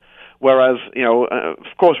origin. Whereas,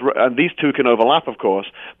 of course, and these two can overlap, of course,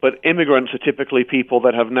 but immigrants are typically people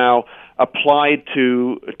that have now applied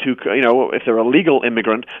to if they're a legal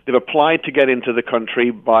immigrant, they've applied to get into the country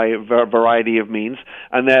by a variety of means,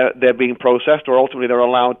 and they're being processed, or ultimately they're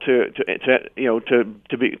allowed to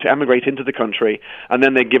emigrate into the country, and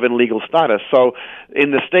then they're given legal status. So in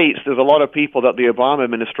the States, there's a lot of people that the Obama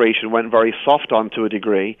administration went very soft on to a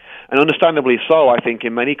degree, and understandably so, I think,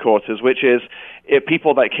 in many quarters, which is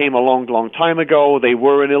people that came a long time ago, they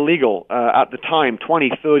were illegal at the time,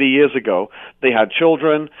 20, 30 years ago. They had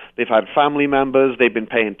children, they've had family members, they've been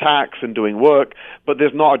paying tax and doing work, but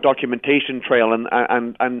there's not a documentation trail,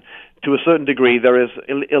 and to a certain degree there is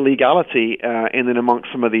illegality in and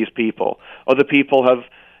amongst some of these people. Other people have,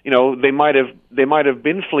 they might have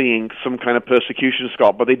been fleeing some kind of persecution,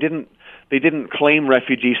 Scott, but they didn't claim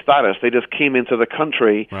refugee status. They just came into the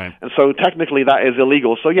country, right. And so technically that is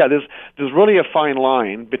illegal. So yeah, there's really a fine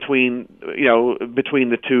line between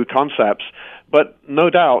the two concepts. But no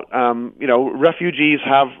doubt, refugees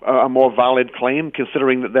have a more valid claim,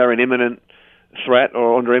 considering that they're an imminent threat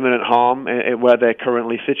or under imminent harm where they're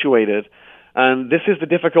currently situated. And this is the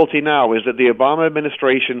difficulty now, is that the Obama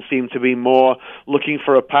administration seemed to be more looking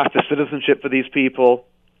for a path to citizenship for these people,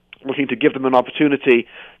 looking to give them an opportunity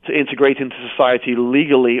to integrate into society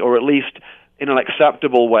legally, or at least in an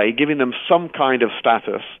acceptable way, giving them some kind of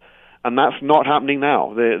status. And that's not happening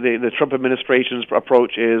now. The Trump administration's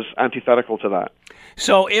approach is antithetical to that.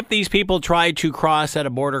 So if these people tried to cross at a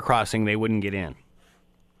border crossing, they wouldn't get in?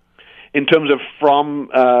 In terms of from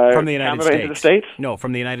the United Canada States. into the States? No,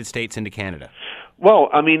 from the United States into Canada. Well,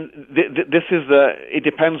 I mean, this is it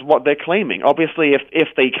depends what they're claiming. Obviously, if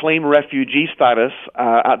they claim refugee status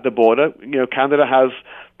at the border, Canada has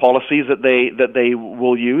policies that they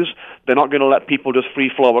will use. They're not going to let people just free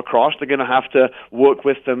flow across. They're going to have to work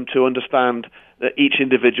with them to understand each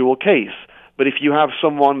individual case. But if you have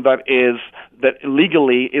someone that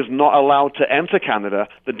legally is not allowed to enter Canada,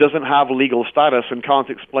 that doesn't have legal status and can't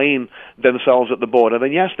explain themselves at the border,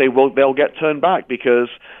 then yes, they'll get turned back because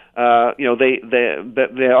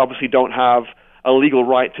they obviously don't have a legal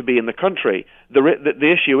right to be in the country.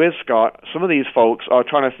 The issue is, Scott, some of these folks are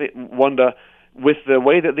trying to wonder, with the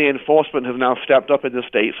way that the enforcement has now stepped up in the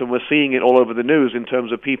States, and we're seeing it all over the news in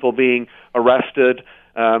terms of people being arrested,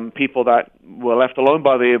 people that were left alone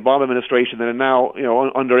by the Obama administration that are now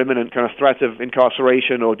under imminent kind of threat of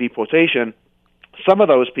incarceration or deportation. Some of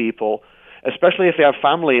those people, especially if they have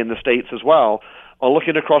family in the States as well, are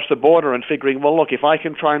looking across the border and figuring, well, look, if I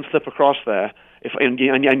can try and slip across there, and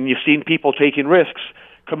you've seen people taking risks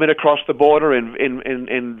coming across the border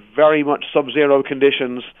in very much sub-zero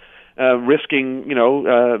conditions, risking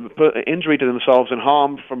injury to themselves and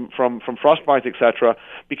harm from frostbite, etc.,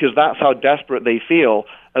 because that's how desperate they feel,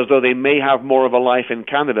 as though they may have more of a life in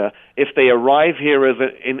Canada if they arrive here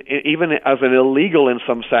even as an illegal in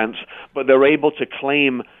some sense, but they're able to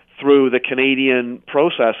claim through the Canadian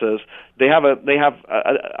processes. They have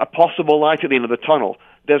a possible light at the end of the tunnel.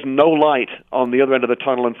 There's no light on the other end of the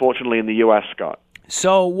tunnel, unfortunately, in the U.S., Scott.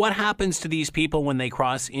 So what happens to these people when they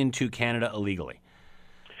cross into Canada illegally?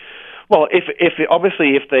 Well, if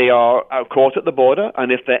they are caught at the border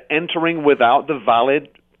and if they're entering without the valid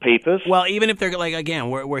papers. Well, even if they're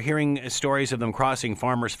we're hearing stories of them crossing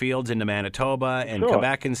farmers' fields into Manitoba and Sure.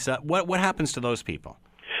 Quebec and stuff. What happens to those people?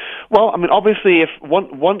 Well, I mean, obviously, if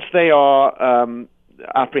once they are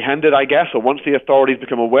apprehended, I guess, or once the authorities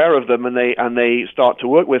become aware of them and they start to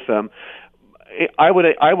work with them, I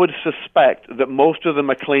would suspect that most of them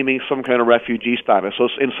are claiming some kind of refugee status. So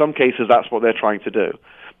in some cases, that's what they're trying to do.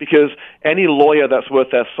 Because any lawyer that's worth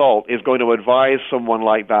their salt is going to advise someone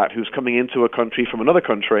like that who's coming into a country from another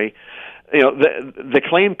country. The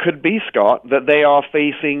claim could be, Scott, that they are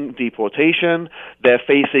facing deportation. They're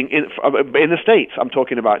facing, in the States, I'm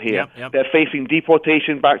talking about here, Yep. They're facing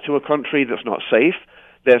deportation back to a country that's not safe.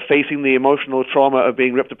 They're facing the emotional trauma of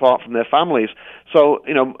being ripped apart from their families. So,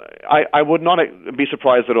 I would not be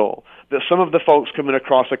surprised at all that some of the folks coming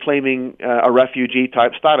across are claiming a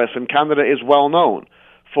refugee-type status, and Canada is well known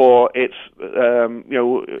for its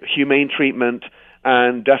humane treatment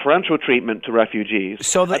and deferential treatment to refugees.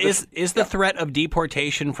 So is the threat of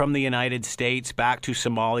deportation from the United States back to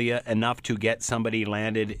Somalia enough to get somebody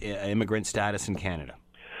landed immigrant status in Canada?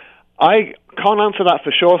 I can't answer that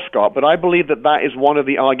for sure, Scott, but I believe that is one of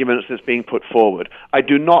the arguments that's being put forward. I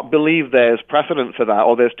do not believe there's precedent for that,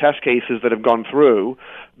 or there's test cases that have gone through,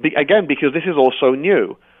 again, because this is also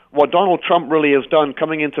new. What Donald Trump really has done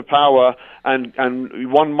coming into power, and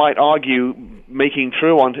one might argue making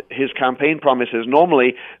true on his campaign promises,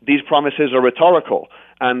 normally these promises are rhetorical,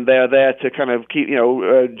 and they're there to kind of keep,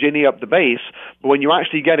 ginny up the base. But when you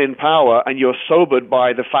actually get in power and you're sobered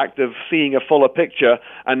by the fact of seeing a fuller picture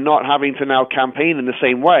and not having to now campaign in the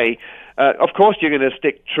same way, of course you're going to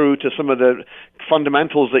stick true to some of the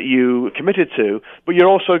fundamentals that you committed to, but you're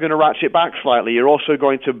also going to ratchet back slightly. You're also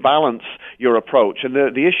going to balance your approach. And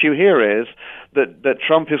the issue here is that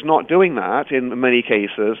Trump is not doing that in many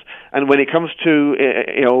cases. And when it comes to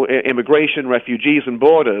immigration, refugees, and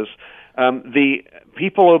borders, the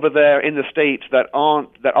people over there in the States that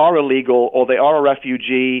are illegal, or they are a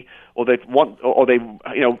refugee, or they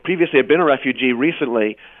previously have been a refugee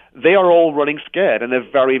recently, they are all running scared, and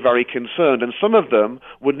they're very, very concerned. And some of them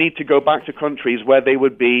would need to go back to countries where they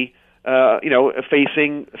would be,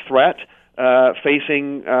 facing threat,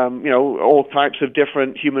 facing, all types of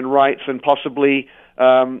different human rights and possibly,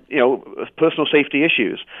 personal safety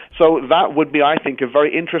issues. So that would be, I think, a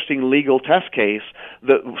very interesting legal test case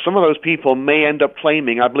that some of those people may end up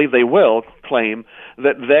claiming, I believe they will claim,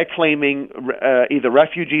 that they're claiming either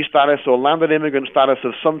refugee status or landed immigrant status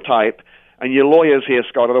of some type. And your lawyers here,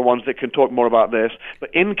 Scott, are the ones that can talk more about this. But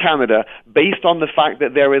in Canada, based on the fact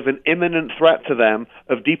that there is an imminent threat to them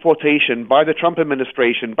of deportation by the Trump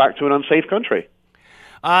administration back to an unsafe country.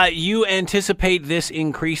 You anticipate this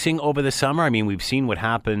increasing over the summer? I mean, we've seen what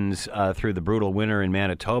happens through the brutal winter in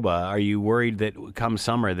Manitoba. Are you worried that come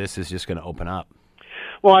summer this is just going to open up?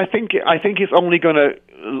 Well, I think it's only going to,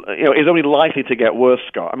 is only likely to get worse,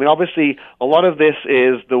 Scott. I mean, obviously, a lot of this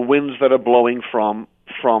is the winds that are blowing from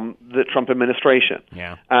the Trump administration,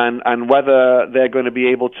 and whether they're going to be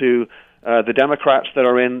able to, the Democrats that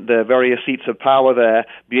are in the various seats of power there,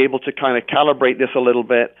 be able to kind of calibrate this a little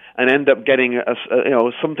bit and end up getting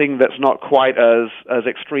something that's not quite as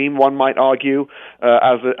extreme, one might argue,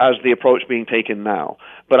 as the approach being taken now.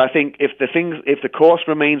 But I think if the course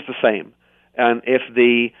remains the same, and if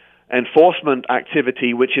the enforcement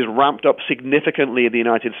activity, which is ramped up significantly in the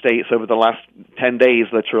United States over the last 10 days,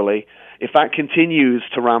 literally, if that continues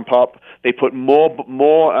to ramp up, they put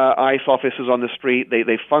more ICE officers on the street,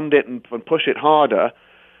 they fund it and push it harder,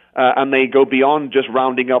 and they go beyond just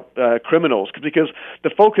rounding up criminals. Because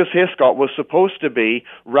the focus here, Scott, was supposed to be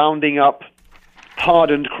rounding up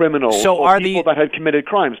hardened criminals, or people that had committed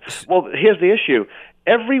crimes. Well, here's the issue.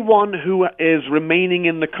 Everyone who is remaining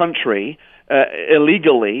in the country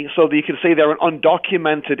illegally, so that you can say they're an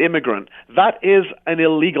undocumented immigrant, that is an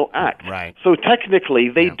illegal act. Right. So technically,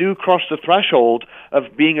 they do cross the threshold of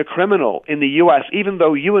being a criminal in the U.S., even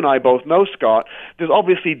though you and I both know, Scott, there's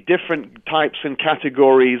obviously different types and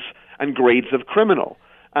categories and grades of criminal.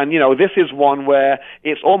 And, this is one where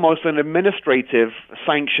it's almost an administrative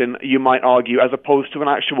sanction, you might argue, as opposed to an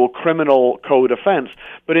actual criminal code offense.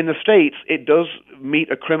 But in the States, it does meet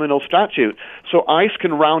a criminal statute. So ICE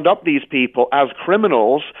can round up these people as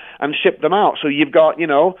criminals and ship them out. So you've got,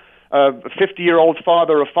 a 50-year-old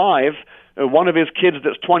father of 5, one of his kids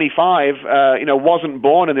that's 25, wasn't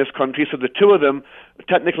born in this country, so the two of them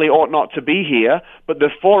technically ought not to be here, but the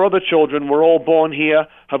 4 other children were all born here,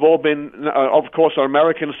 have all been, of course, are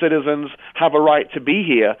American citizens, have a right to be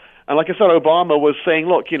here. And like I said, Obama was saying,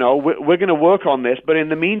 look, we're going to work on this, but in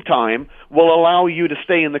the meantime, we'll allow you to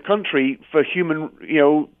stay in the country for human,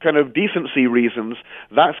 kind of decency reasons.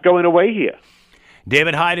 That's going away here.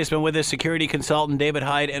 David Hyde has been with us, security consultant, David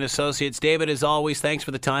Hyde and Associates. David, as always, thanks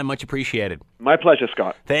for the time. Much appreciated. My pleasure,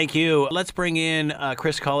 Scott. Thank you. Let's bring in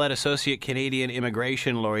Chris Collette, Associate Canadian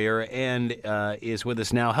Immigration Lawyer, and is with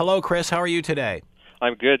us now. Hello, Chris. How are you today?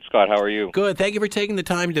 I'm good, Scott. How are you? Good. Thank you for taking the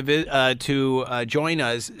time to join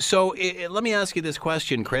us. So let me ask you this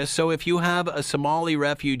question, Chris. So if you have a Somali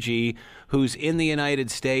refugee who's in the United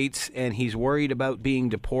States and he's worried about being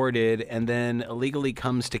deported and then illegally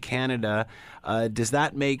comes to Canada, does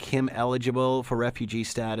that make him eligible for refugee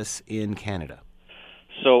status in Canada?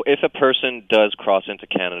 So if a person does cross into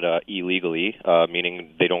Canada illegally,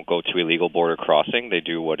 meaning they don't go to illegal border crossing, they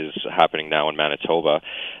do what is happening now in Manitoba,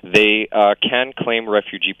 they can claim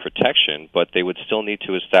refugee protection, but they would still need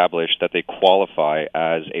to establish that they qualify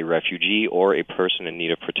as a refugee or a person in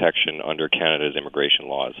need of protection under Canada's immigration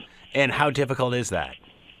laws. And how difficult is that?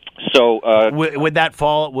 So would that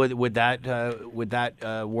fall? Would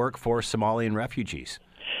that work for Somalian refugees?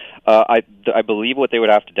 I believe what they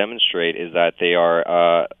would have to demonstrate is that they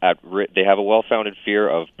are they have a well-founded fear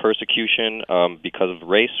of persecution because of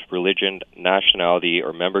race, religion, nationality,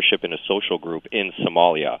 or membership in a social group in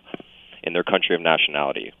Somalia, in their country of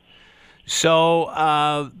nationality. So,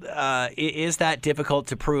 is that difficult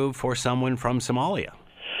to prove for someone from Somalia?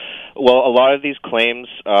 Well, a lot of these claims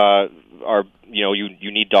are,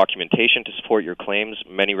 you need documentation to support your claims.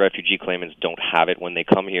 Many refugee claimants don't have it when they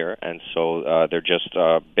come here, and so they're just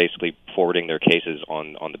basically forwarding their cases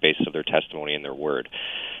on the basis of their testimony and their word.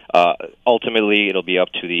 Ultimately, it'll be up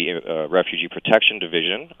to the Refugee Protection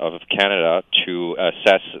Division of Canada to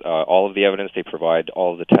assess all of the evidence they provide,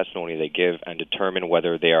 all of the testimony they give, and determine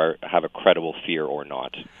whether they have a credible fear or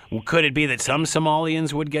not. Well, could it be that some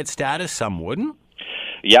Somalians would get status, some wouldn't?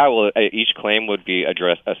 Yeah, well, each claim would be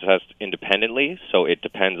assessed independently, so it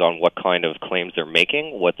depends on what kind of claims they're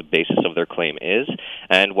making, what the basis of their claim is,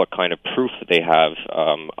 and what kind of proof they have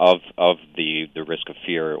of the risk of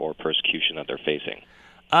fear or persecution that they're facing.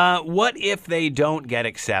 What if they don't get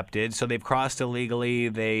accepted? So they've crossed illegally.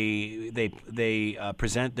 They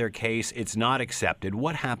present their case. It's not accepted.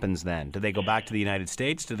 What happens then? Do they go back to the United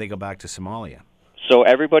States? Do they go back to Somalia? So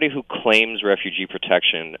everybody who claims refugee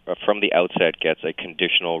protection from the outset gets a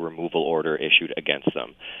conditional removal order issued against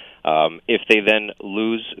them. If they then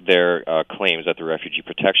lose their claims at the Refugee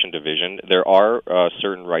Protection Division, there are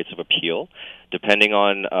certain rights of appeal, depending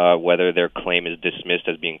on whether their claim is dismissed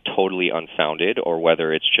as being totally unfounded or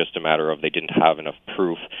whether it's just a matter of they didn't have enough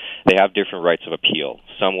proof. They have different rights of appeal.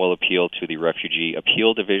 Some will appeal to the Refugee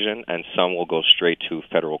Appeal Division, and some will go straight to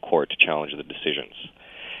federal court to challenge the decisions.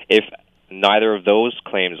 If neither of those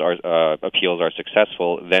appeals are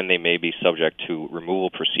successful, then they may be subject to removal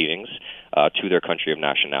proceedings to their country of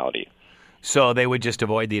nationality. So they would just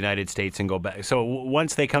avoid the United States and go back. So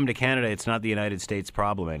once they come to Canada, it's not the United States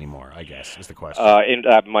problem anymore, I guess, is the question. And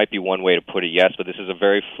that might be one way to put it, yes, but this is a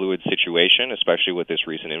very fluid situation, especially with this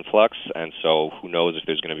recent influx, and so who knows if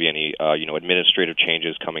there's going to be any administrative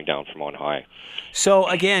changes coming down from on high. So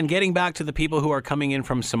again, getting back to the people who are coming in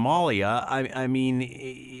from Somalia, I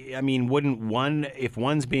mean, wouldn't one, if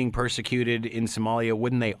one's being persecuted in Somalia,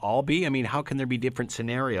 wouldn't they all be? I mean, how can there be different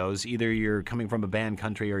scenarios? Either you're coming from a banned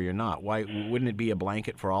country or you're not. Why wouldn't it be a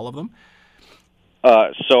blanket for all of them?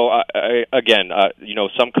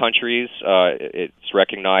 Some countries, it's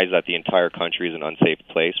recognized that the entire country is an unsafe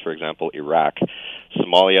place. For example, Iraq.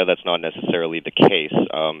 Somalia, that's not necessarily the case.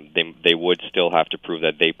 They would still have to prove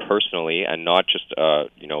that they personally, and not just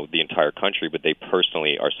the entire country, but they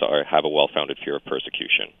personally have a well-founded fear of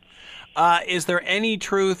persecution. Is there any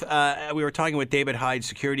truth? We were talking with David Hyde,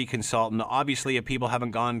 security consultant. Obviously, if people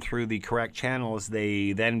haven't gone through the correct channels,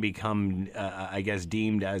 they then become,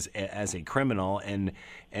 deemed as a criminal.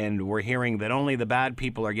 And we're hearing that only the bad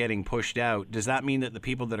people are getting pushed out. Does that mean that the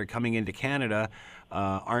people that are coming into Canada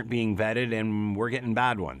aren't being vetted, and we're getting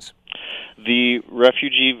bad ones? The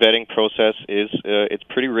refugee vetting process it's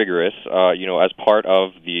pretty rigorous. As part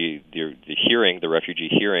of the hearing, the refugee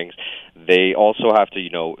hearings, they also have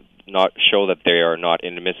to not show that they are not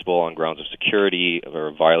inadmissible on grounds of security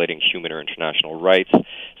or violating human or international rights,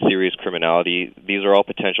 serious criminality. These are all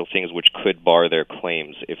potential things which could bar their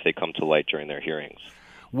claims if they come to light during their hearings.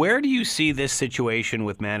 Where do you see this situation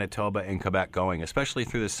with Manitoba and Quebec going, especially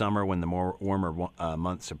through the summer when the more warmer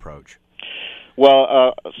months approach?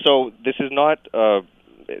 Well, so this is not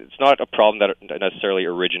it's not a problem that necessarily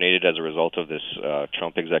originated as a result of this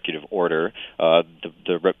Trump executive order.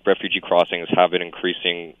 The refugee crossings have been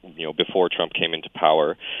increasing, before Trump came into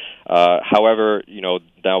power. However,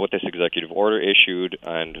 now with this executive order issued,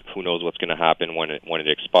 and who knows what's going to happen when it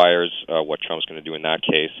expires, what Trump's going to do in that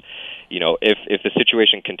case. If the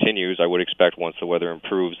situation continues, I would expect once the weather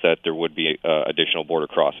improves that there would be additional border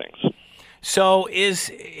crossings. So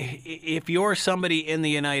if you're somebody in the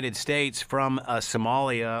United States from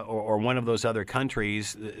Somalia or one of those other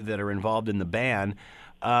countries that are involved in the ban,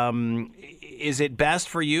 is it best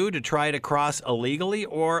for you to try to cross illegally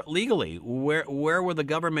or legally? Where will the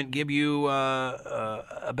government give you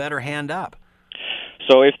a better hand up?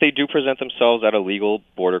 So if they do present themselves at a legal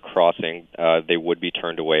border crossing, they would be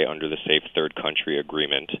turned away under the Safe Third Country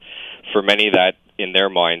Agreement. For many, that in their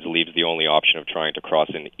minds leaves the only option of trying to cross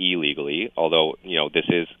in illegally, although this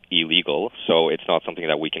is illegal, so it's not something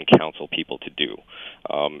that we can counsel people to do.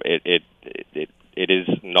 It is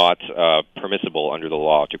not permissible under the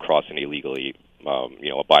law to cross in illegally,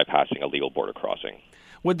 bypassing a legal border crossing.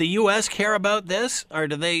 Would the U.S. care about this, or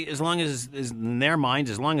do they, as long as in their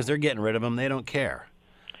minds, as long as they're getting rid of them, they don't care?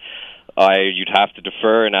 You'd have to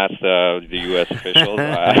defer and ask the U.S. officials.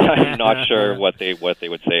 I'm not sure what they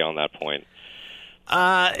would say on that point.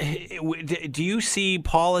 Do you see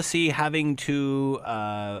policy having to?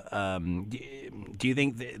 Do you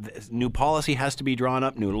think new policy has to be drawn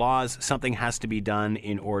up, new laws, something has to be done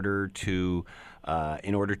in order to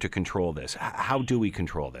control this? How do we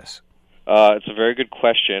control this? It's a very good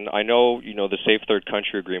question. I know, the Safe Third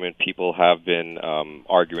Country Agreement, people have been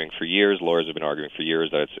arguing for years, lawyers have been arguing for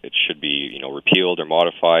years that it should be, repealed or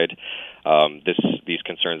modified. These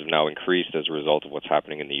concerns have now increased as a result of what's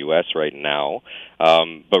happening in the U.S. right now.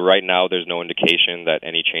 But right now, there's no indication that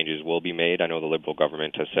any changes will be made. I know the Liberal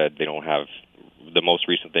government has said they don't have. The most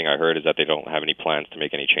recent thing I heard is that they don't have any plans to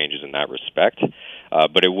make any changes in that respect.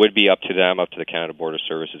 But it would be up to them, up to the Canada Border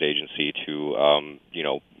Services Agency to,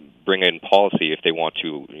 bring in policy if they want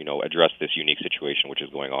to, address this unique situation which is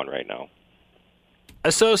going on right now.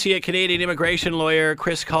 Associate Canadian immigration lawyer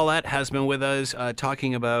Chris Collett has been with us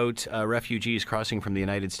talking about refugees crossing from the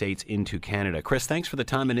United States into Canada. Chris, thanks for the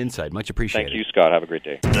time and insight. Much appreciated. Thank you, Scott. Have a great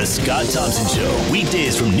day. The Scott Thompson Show,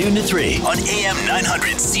 weekdays from noon to 3 on AM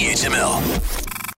 900 CHML.